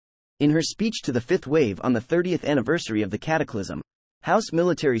In her speech to the Fifth Wave on the 30th anniversary of the Cataclysm, House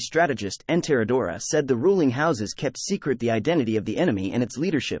military strategist Enterradora said the ruling houses kept secret the identity of the enemy and its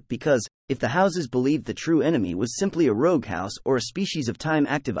leadership because, if the houses believed the true enemy was simply a rogue house or a species of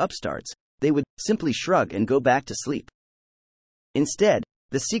time-active upstarts, they would simply shrug and go back to sleep. Instead,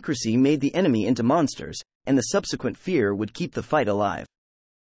 the secrecy made the enemy into monsters, and the subsequent fear would keep the fight alive.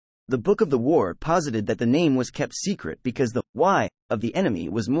 The Book of the War posited that the name was kept secret because the why of the enemy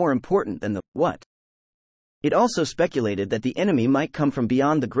was more important than the what. It also speculated that the enemy might come from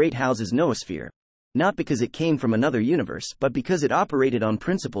beyond the Great House's noosphere, not because it came from another universe but because it operated on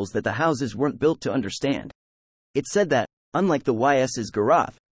principles that the houses weren't built to understand. It said that, unlike the YS's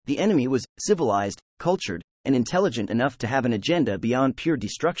Garath, the enemy was civilized, cultured, and intelligent enough to have an agenda beyond pure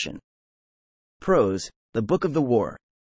destruction. Pros: The Book of the War.